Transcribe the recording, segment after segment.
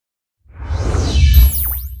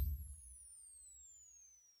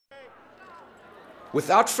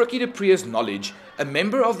Without Frikkie de Pree's knowledge, a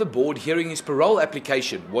member of the board hearing his parole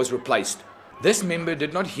application was replaced. This member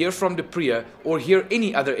did not hear from de Pree or hear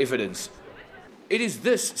any other evidence. It is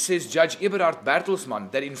this, says Judge Eberhard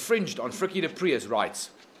Bertelsmann, that infringed on Frikkie de Pree's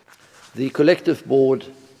rights. The collective board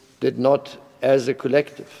did not, as a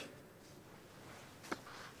collective,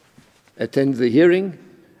 attend the hearing,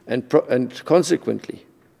 and consequently,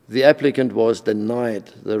 the applicant was denied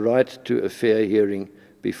the right to a fair hearing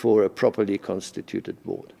before a properly constituted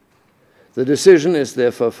board. The decision is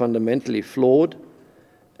therefore fundamentally flawed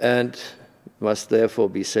and must therefore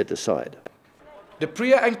be set aside. De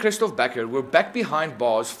Pree and Christoph Becker were back behind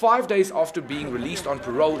bars 5 days after being released on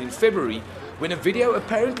parole in February, when a video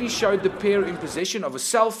apparently showed the pair in possession of a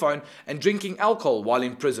cell phone and drinking alcohol while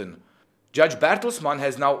in prison. Judge Bertelsmann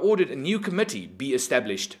has now ordered a new committee be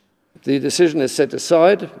established. The decision is set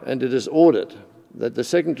aside, and it is ordered that the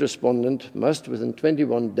second respondent must, within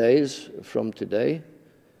 21 days from today,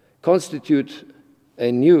 constitute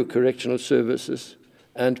a new correctional services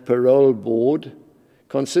and parole board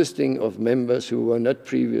consisting of members who were not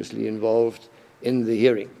previously involved in the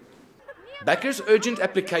hearing. Becker's urgent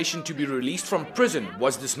application to be released from prison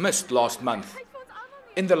was dismissed last month.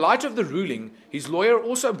 In the light of the ruling, his lawyer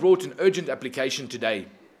also brought an urgent application today.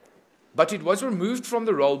 But it was removed from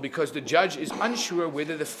the roll because the judge is unsure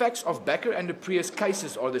whether the facts of Becker and de Pree's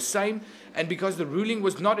cases are the same, and because the ruling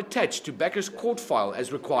was not attached to Becker's court file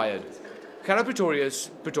as required. Cara Pretorius,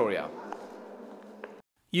 Pretoria.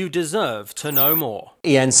 You deserve to know more.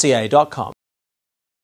 ENCA.com